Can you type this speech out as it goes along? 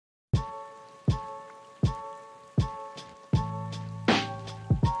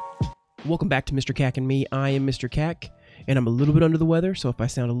Welcome back to Mr. Cack and Me. I am Mr. Cack, and I'm a little bit under the weather, so if I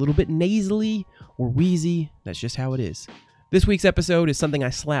sound a little bit nasally or wheezy, that's just how it is. This week's episode is something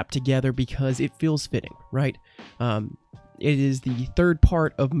I slapped together because it feels fitting, right? It is the third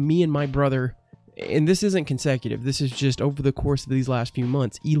part of me and my brother, and this isn't consecutive. This is just over the course of these last few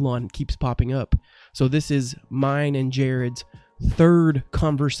months. Elon keeps popping up. So this is mine and Jared's third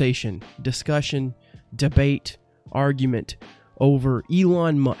conversation, discussion, debate, argument over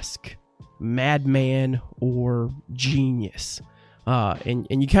Elon Musk. Madman or genius. And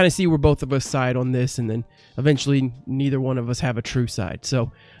you kind of see where both of us side on this, and then eventually neither one of us have a true side.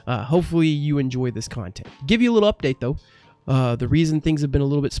 So hopefully you enjoy this content. Give you a little update though. The reason things have been a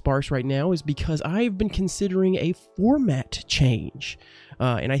little bit sparse right now is because I've been considering a format change.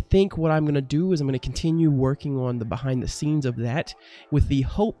 And I think what I'm going to do is I'm going to continue working on the behind the scenes of that with the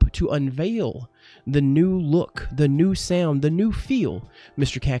hope to unveil the new look, the new sound, the new feel,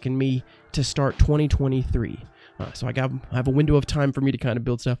 Mr. Cack and Me, to start 2023. So I have a window of time for me to kind of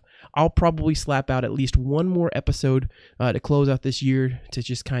build stuff. I'll probably slap out at least one more episode to close out this year to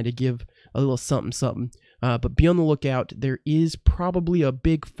just kind of give a little something. But be on the lookout. There is probably a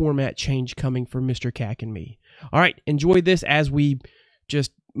big format change coming for Mr. Cack and Me. All right, enjoy this as we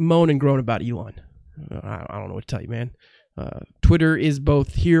just moan and groan about Elon. I don't know what to tell you, man. Twitter is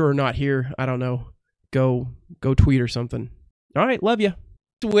both here or not here. I don't know. Go tweet or something. All right, love you.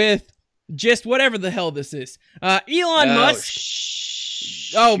 With just whatever the hell this is. Elon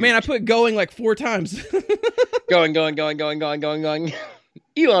Musk. Oh, man, I put going like 4 times. going. Elon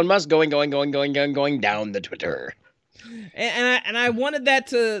Musk going down the Twitter. And I wanted that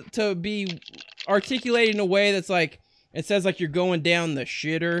to be articulated in a way that's like, it says like you're going down the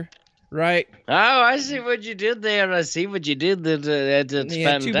shitter, right? Oh, I see what you did there. That's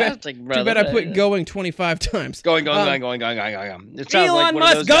fantastic, brother. Too bad I put going 25 times. Going. Elon like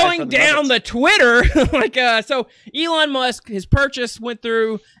Musk going down the Twitter. So Elon Musk, his purchase went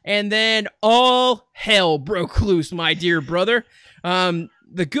through, and then all hell broke loose, my dear brother.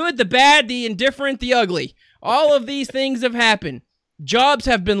 The good, the bad, the indifferent, the ugly. All of these things have happened. Jobs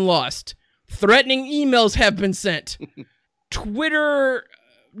have been lost. Threatening emails have been sent. Twitter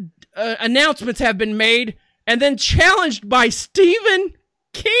announcements have been made and then challenged by Stephen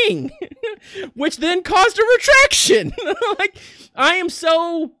King, which then caused a retraction. I am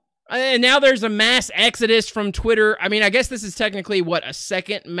so... And now there's a mass exodus from Twitter. I mean, I guess this is technically, a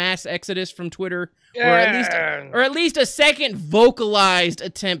second mass exodus from Twitter? Yeah. Or at least a second vocalized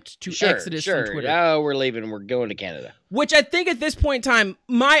attempt to exodus from Twitter. Oh, we're leaving. We're going to Canada. Which I think at this point in time,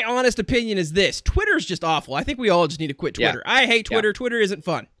 my honest opinion is this. Twitter's just awful. I think we all just need to quit Twitter. Yeah. I hate Twitter. Yeah. Twitter isn't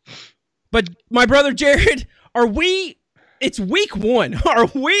fun. But my brother Jared, it's week 1.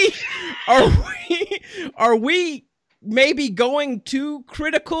 Are we maybe going too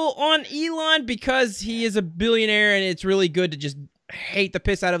critical on Elon because he is a billionaire and it's really good to just hate the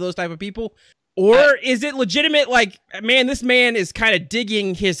piss out of those type of people? Or is it legitimate, like, man, this man is kind of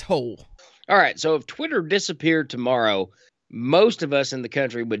digging his hole? All right, so if Twitter disappeared tomorrow, most of us in the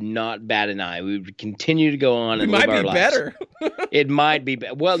country would not bat an eye. We would continue to go on and live our lives. It might be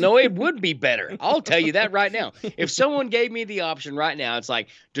better. Well, no, it would be better. I'll tell you that right now. If someone gave me the option right now, it's like,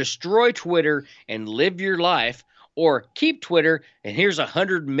 destroy Twitter and live your life, or keep Twitter, and here's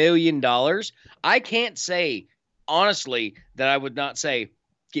 $100 million. I can't say, honestly, that I would not say,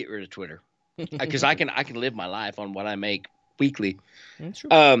 get rid of Twitter. Because I can live my life on what I make weekly. That's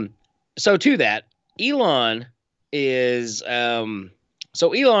true. So to that, Elon is Elon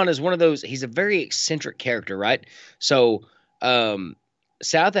is one of those, he's a very eccentric character, right? So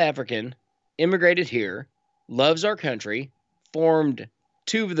South African, immigrated here, loves our country, formed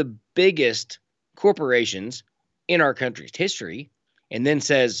 2 of the biggest corporations in our country's history, and then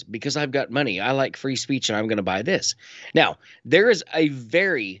says, because I've got money, I like free speech, and I'm going to buy this. Now, there is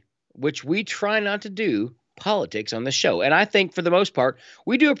which we try not to do, politics on the show. And I think for the most part,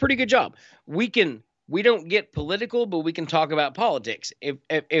 we do a pretty good job. We don't get political, but we can talk about politics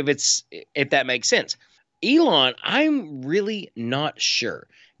if that makes sense. Elon, I'm really not sure.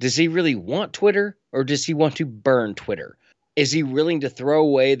 Does he really want Twitter, or does he want to burn Twitter? Is he willing to throw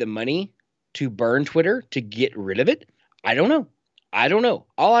away the money to burn Twitter, to get rid of it? I don't know.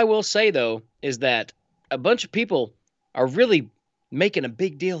 All I will say, though, is that a bunch of people are really making a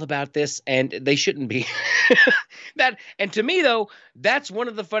big deal about this, and they shouldn't be. And to me, though, that's one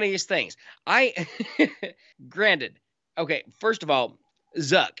of the funniest things. Granted, okay, first of all,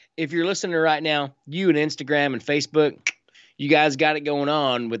 Zuck, if you're listening right now, you and Instagram and Facebook, you guys got it going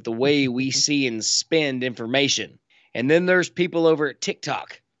on with the way we see and spend information. And then there's people over at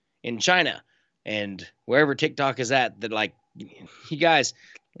TikTok in China and wherever TikTok is at that, like, you guys,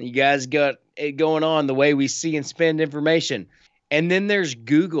 You guys got it going on the way we see and spend information. And then there's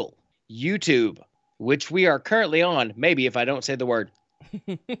Google, YouTube, which we are currently on, maybe if I don't say the word.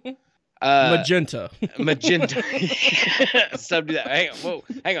 Magenta. Magenta. Sub do that.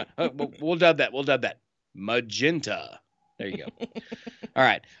 Hang on. We'll dub that. Magenta. There you go. All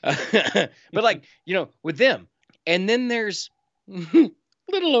right. But like, with them. And then there's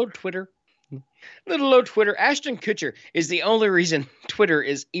little old Twitter. Ashton Kutcher is the only reason Twitter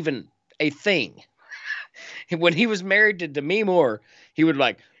is even a thing. When he was married to Demi Moore, he would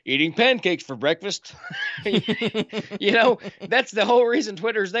eating pancakes for breakfast. That's the whole reason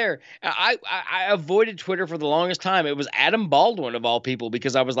Twitter's there. I avoided Twitter for the longest time. It was Adam Baldwin of all people,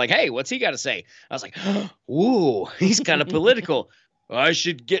 because I was like, hey, what's he got to say? I was like, ooh, he's kind of political. I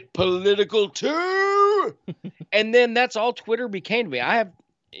should get political too. And then that's all Twitter became to me. I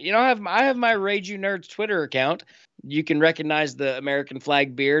have my Rage You Nerds Twitter account. You can recognize the American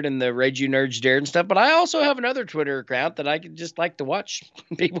flag beard and the Rage You Nerds Jared and stuff. But I also have another Twitter account that I could just like to watch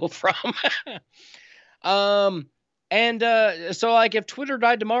people from. So if Twitter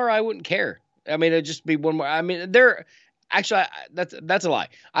died tomorrow, I wouldn't care. I mean, it'd just be one more. I mean, that's a lie.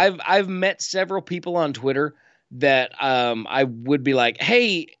 I've met several people on Twitter that I would be like,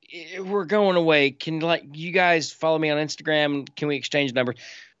 hey, we're going away. Can you guys follow me on Instagram? Can we exchange numbers?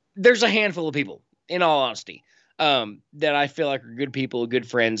 There's a handful of people, in all honesty, that I feel like are good people, good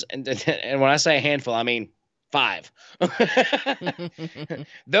friends. And when I say a handful, I mean 5.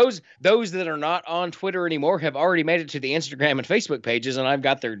 Those that are not on Twitter anymore have already made it to the Instagram and Facebook pages, and I've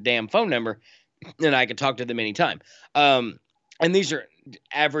got their damn phone number, and I can talk to them anytime. And these are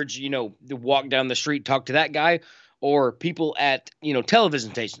average, walk down the street, talk to that guy, or people at, television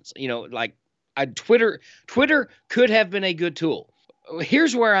stations. Twitter could have been a good tool.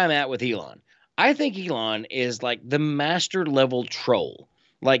 Here's where I'm at with Elon. I think Elon is the master level troll.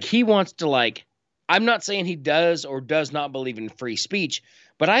 He wants to I'm not saying he does or does not believe in free speech,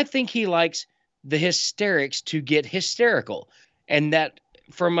 but I think he likes the hysterics to get hysterical. And that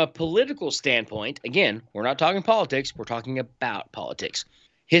from a political standpoint, again, we're not talking politics, we're talking about politics.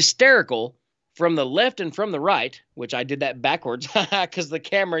 Hysterical from the left and from the right, which I did that backwards because the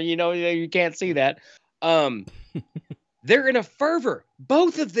camera, you can't see that. They're in a fervor,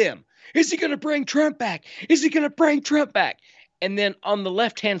 both of them. Is he going to bring Trump back? Is he going to bring Trump back? And then on the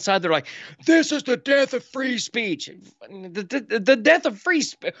left-hand side, they're like, this is the death of free speech. The death of free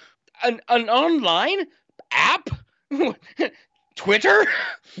speech. An online app? Twitter?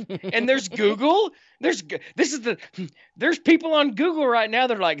 And there's Google? There's people on Google right now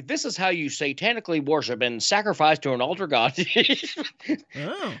that are like, this is how you satanically worship and sacrifice to an altar god.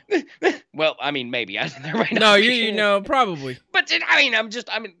 Oh. Well, I mean, maybe. No, you know, probably. But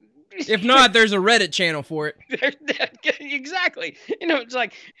if not, there's a Reddit channel for it. Exactly. It's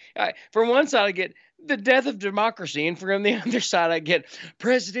like, from one side I get the death of democracy, and from the other side I get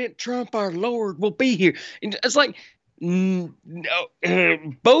President Trump, our Lord, will be here. And it's like, no,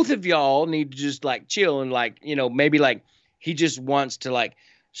 both of y'all need to just chill and maybe he just wants to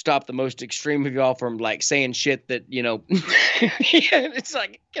stop the most extreme of y'all from saying shit that it's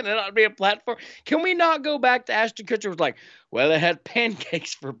can it not be a platform? Can we not go back to Ashton Kutcher was like, well, I had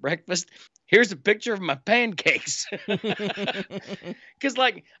pancakes for breakfast. Here's a picture of my pancakes. Because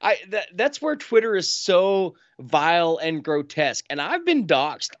that's where Twitter is so vile and grotesque. And I've been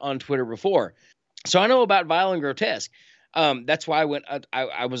doxxed on Twitter before, so I know about vile and grotesque. That's why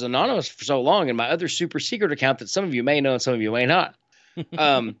I was anonymous for so long in my other super secret account that some of you may know and some of you may not.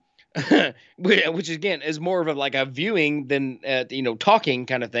 Which again is more of a viewing than talking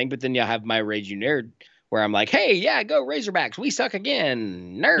kind of thing. But then you have my Rage You Nerd, where I'm like, hey, yeah, go Razorbacks, we suck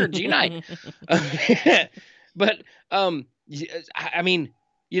again, nerds unite. But I mean,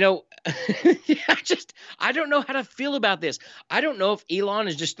 I don't know how to feel about this. I don't know if Elon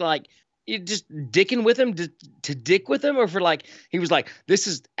is just dicking with him to dick with him, or for he was this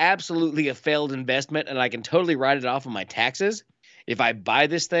is absolutely a failed investment and I can totally write it off on my taxes if I buy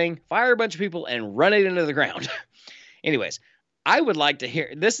this thing, fire a bunch of people, and run it into the ground. Anyways, I would like to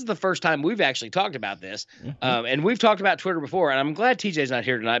hear, this is the first time we've actually talked about this. And we've talked about Twitter before, and I'm glad TJ's not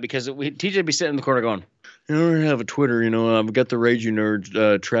here tonight, because TJ'd be sitting in the corner going, I don't have a Twitter, I've got the Rage You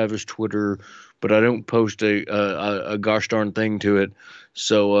Nerds, Travis Twitter, but I don't post a gosh darn thing to it.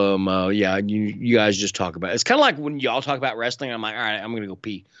 So, yeah, you guys just talk about it. It's kind of like when y'all talk about wrestling, I'm like, all right, I'm going to go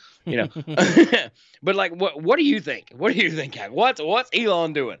pee, But what do you think? What do you think? What's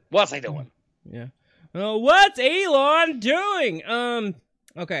Elon doing? What's he doing? Yeah. What's Elon doing?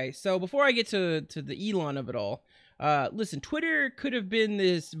 Okay, so before I get to the Elon of it all, listen, Twitter could have been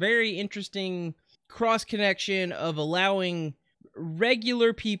this very interesting cross connection of allowing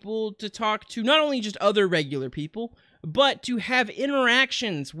regular people to talk to not only just other regular people, but to have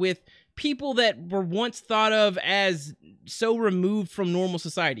interactions with people that were once thought of as so removed from normal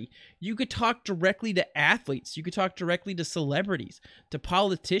society. You could talk directly to athletes. You could talk directly to celebrities, to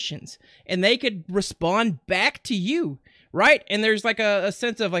politicians, and they could respond back to you, right? And there's like a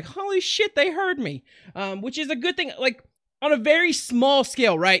sense of like, holy shit, they heard me, which is a good thing. Like on a very small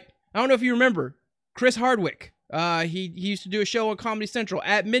scale, right? I don't know if you remember Chris Hardwick. He used to do a show on Comedy Central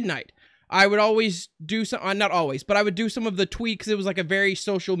at midnight. I would always do some, not always, but I would do some of the tweets. It was like a very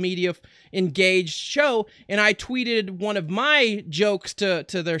social media engaged show. And I tweeted one of my jokes to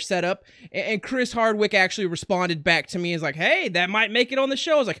their setup. And Chris Hardwick actually responded back to me as like, hey, that might make it on the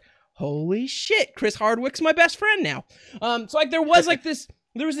show. I was like, holy shit, Chris Hardwick's my best friend now. So like there was this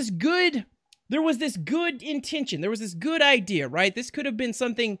good intention. There was this good idea, right? This could have been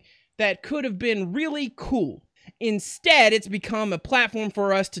something that could have been really cool. Instead, it's become a platform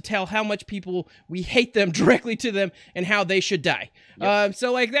for us to tell how much people we hate them directly to them and how they should die. Yep.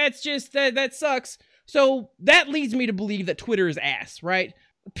 So like that's just that sucks. So that leads me to believe that Twitter is ass, right?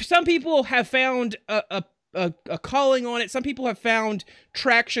 Some people have found a calling on it. Some people have found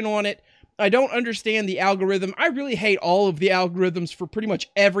traction on it. I don't understand the algorithm. I really hate all of the algorithms for pretty much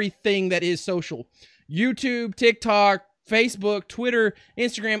everything that is social. YouTube, TikTok, Facebook, Twitter,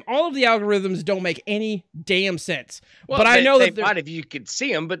 Instagram, all of the algorithms don't make any damn sense. Well, but I know they that might if you could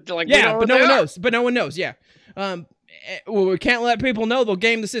see them, but like yeah, but no one knows. But no one knows. Yeah. Well, we can't let people know they'll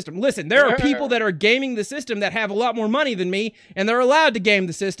game the system. Listen, there are people that are gaming the system that have a lot more money than me, and they're allowed to game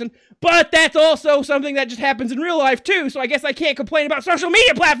the system. But that's also something that just happens in real life too. So I guess I can't complain about social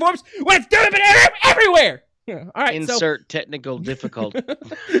media platforms when it's doing it everywhere. Yeah. All right. Insert technical difficulty.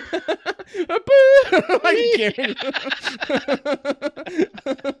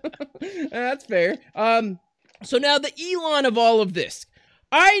 That's fair. So now the Elon of all of this.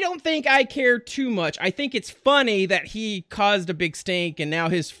 I don't think I care too much. I think it's funny that he caused a big stink and now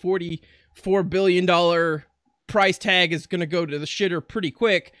his $44 billion price tag is going to go to the shitter pretty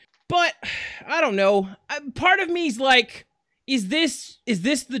quick. But I don't know. Part of me's like, is this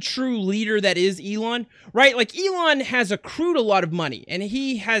the true leader that is Elon? Right? Like Elon has accrued a lot of money and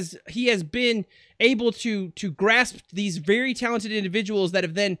he has been able to grasp these very talented individuals that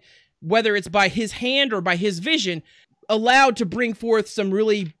have then, whether it's by his hand or by his vision, allowed to bring forth some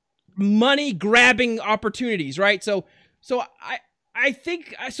really money-grabbing opportunities, right? So I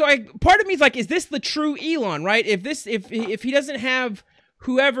think part of me is like, is this the true Elon, right? If he doesn't have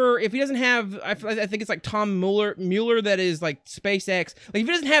whoever, if he doesn't have, I think it's like Tom Mueller that is like SpaceX, like if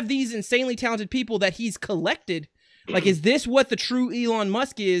he doesn't have these insanely talented people that he's collected, like is this what the true Elon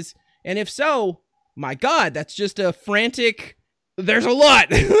Musk is? And if so, my God, that's just a frantic. There's a lot.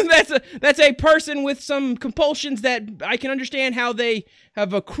 that's a person with some compulsions that I can understand how they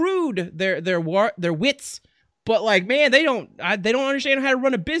have accrued their wits, but like, man, they don't understand how to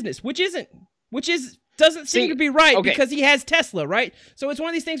run a business, which doesn't seem to be right because he has Tesla, right? So it's one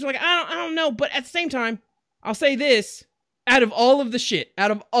of these things where like I don't know, but at the same time, I'll say this: out of all of the shit,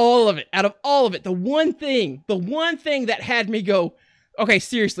 out of all of it, the one thing that had me go, okay,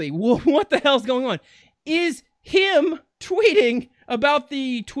 seriously, what the hell's going on? Is him tweeting about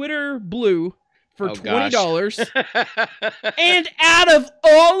the Twitter Blue for $20. And out of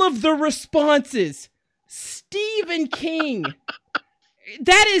all of the responses, Stephen King.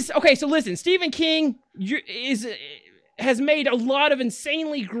 That is, okay, so listen, Stephen King has made a lot of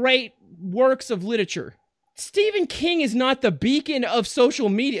insanely great works of literature. Stephen King is not the beacon of social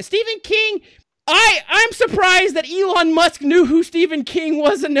media. Stephen King, I'm surprised that Elon Musk knew who Stephen King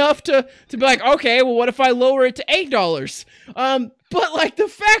was enough to be like, okay, well, what if I lower it to $8? But like the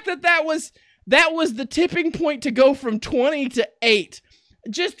fact that was the tipping point to go from 20 to 8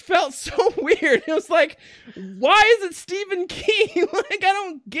 just felt so weird. It was like, why is it Stephen King? Like, I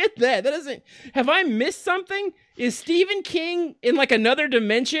don't get that. Have I missed something? Is Stephen King in like another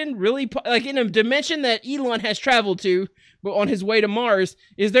dimension, really, like in a dimension that Elon has traveled to, but on his way to Mars?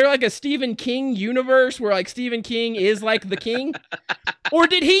 Is there like a Stephen King universe where like Stephen King is like the king? Or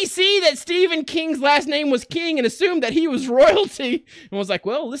did he see that Stephen King's last name was King and assumed that he was royalty and was like,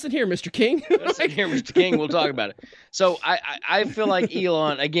 well, listen here, Mr. King. Listen here, Mr. King, we'll talk about it. So I feel like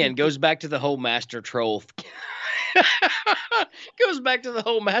Elon, again, goes back to the whole master troll. Goes back to the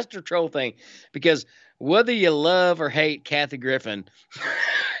whole master troll thing. Because whether you love or hate Kathy Griffin,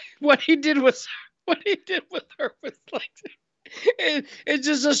 what he did with her was like, it's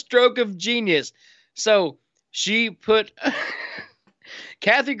just a stroke of genius. So she put...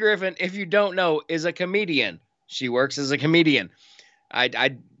 Kathy Griffin, if you don't know, is a comedian. She works as a comedian.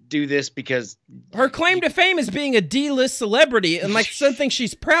 I do this because her claim to fame is being a D-list celebrity and like something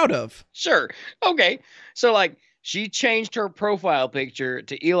she's proud of. Sure. Okay. So like she changed her profile picture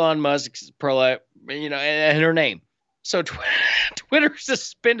to Elon Musk's and her name. So Twitter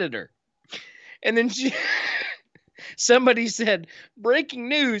suspended her. And then somebody said, breaking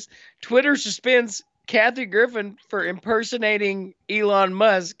news, Twitter suspends Kathy Griffin for impersonating Elon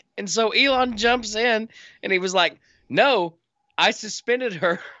Musk. And so Elon jumps in and he was like, no, I suspended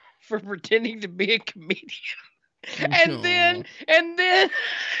her for pretending to be a comedian. And then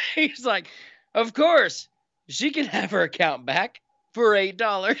he's like, of course, she can have her account back for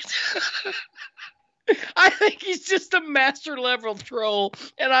 $8. I think he's just a master level troll,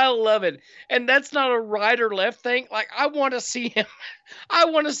 and I love it. And that's not a right or left thing. Like, I want to see him. I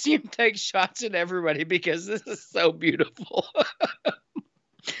want to see him take shots at everybody because this is so beautiful.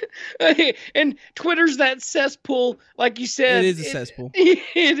 And Twitter's that cesspool, like you said. It is a cesspool.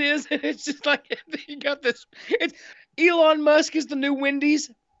 It is. And it's just like you got this. Elon Musk is the new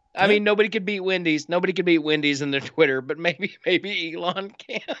Wendy's. I mean, nobody could beat Wendy's. Nobody could beat Wendy's in their Twitter, but maybe Elon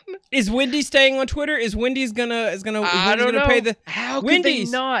can. Is Wendy's staying on Twitter? Is Wendy's gonna I don't know. Pay the How Wendy's,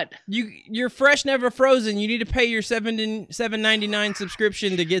 could they not? You're fresh, never frozen. You need to pay your $7.99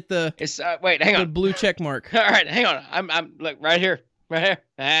 subscription to get the wait, hang on, the blue check mark. All right, hang on. I'm look right here.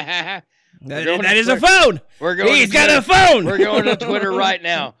 That is a phone. He's got a phone. We're going to Twitter right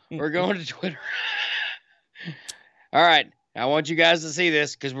now. We're going to Twitter. All right. I want you guys to see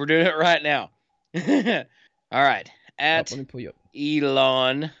this because we're doing it right now. All right. At let me pull you up.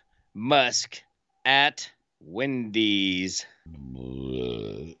 Elon Musk at Wendy's.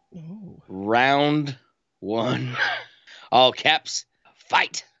 Round 1. All caps.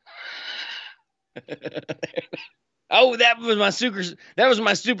 Fight. Oh, that was my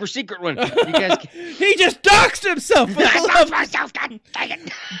super secret one. You guys he just doxed himself. I doxed myself, God dang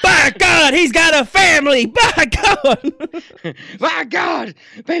it. By God, he's got a family. By God. My God,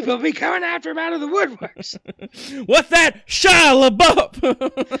 people be coming after him out of the woodworks. What's that? Shia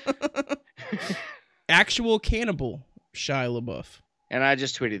LaBeouf. Actual cannibal Shia LaBeouf. And I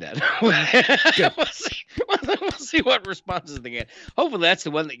just tweeted that. We'll see what responses they get. Hopefully that's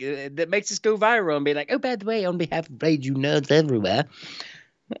the one that makes us go viral and be like, oh, by the way, on behalf of Rage You Nerds everywhere.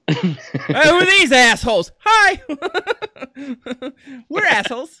 Who are these assholes? Hi. We're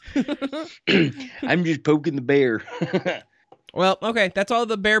assholes. I'm just poking the bear. Well, okay. That's all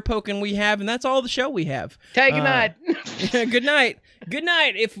the bear poking we have, and that's all the show we have. Good night. Good night. Good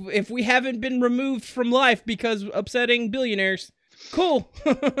night. If we haven't been removed from life because upsetting billionaires. Cool.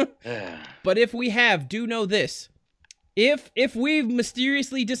 But if we have, do know this. If we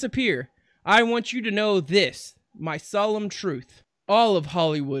mysteriously disappear, I want you to know this, my solemn truth. All of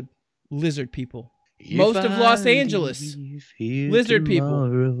Hollywood, lizard people. Most of Los Angeles, lizard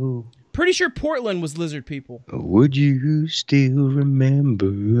people. Pretty sure Portland was lizard people. Would you still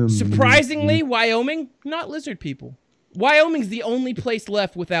remember? Surprisingly, Wyoming, not lizard people. Wyoming's the only place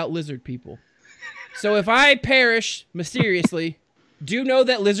left without lizard people. So if I perish mysteriously, do know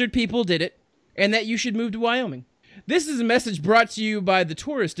that lizard people did it, and that you should move to Wyoming. This is a message brought to you by the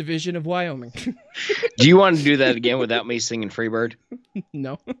tourist division of Wyoming. Do you want to do that again without me singing Freebird?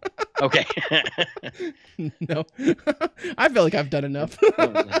 No. Okay. No. I feel like I've done enough.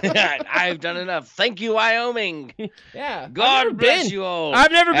 I've done enough. Thank you, Wyoming. Yeah. God bless you all.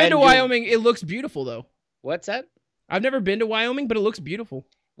 I've never been to Wyoming. It looks beautiful, though. What's that? I've never been to Wyoming, but it looks beautiful.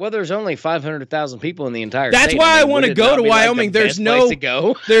 Well, there's only 500,000 people in the entire state. That's why I want to go to Wyoming. Like there's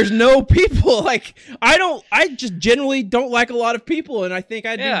no people. Like I just generally don't like a lot of people, and I think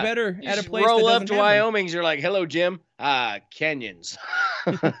I'd do better at a place. Roll up to Wyoming. You're like, hello, Jim. Canyons.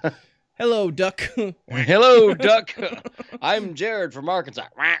 Hello, duck. Hello, duck. I'm Jared from Arkansas.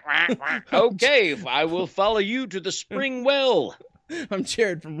 Okay, I will follow you to the spring well. I'm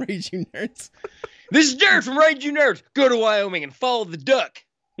Jared from Rage You Nerds. This is Jared from Rage You Nerds. Go to Wyoming and follow the duck.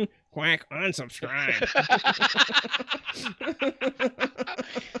 Quack, unsubscribe.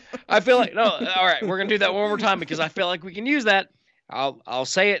 I feel like, no, all right, we're going to do that one more time because I feel like we can use that. I'll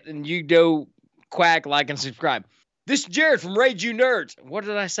say it and you go quack, like, and subscribe. This is Jared from Rage You Nerds. What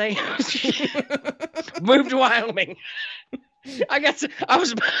did I say? Move to Wyoming. I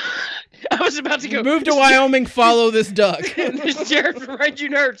was about to go. Move to Wyoming, follow this duck. This is Jared from Rage You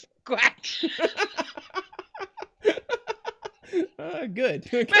Nerds. Quack. Good.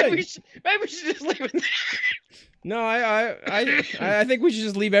 Maybe we should just leave it there. No, I think we should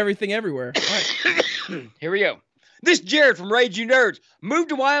just leave everything everywhere. All right. Here we go. This is Jared from Rage You Nerds. Move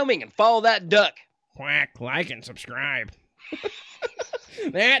to Wyoming and follow that duck. Quack, like, and subscribe.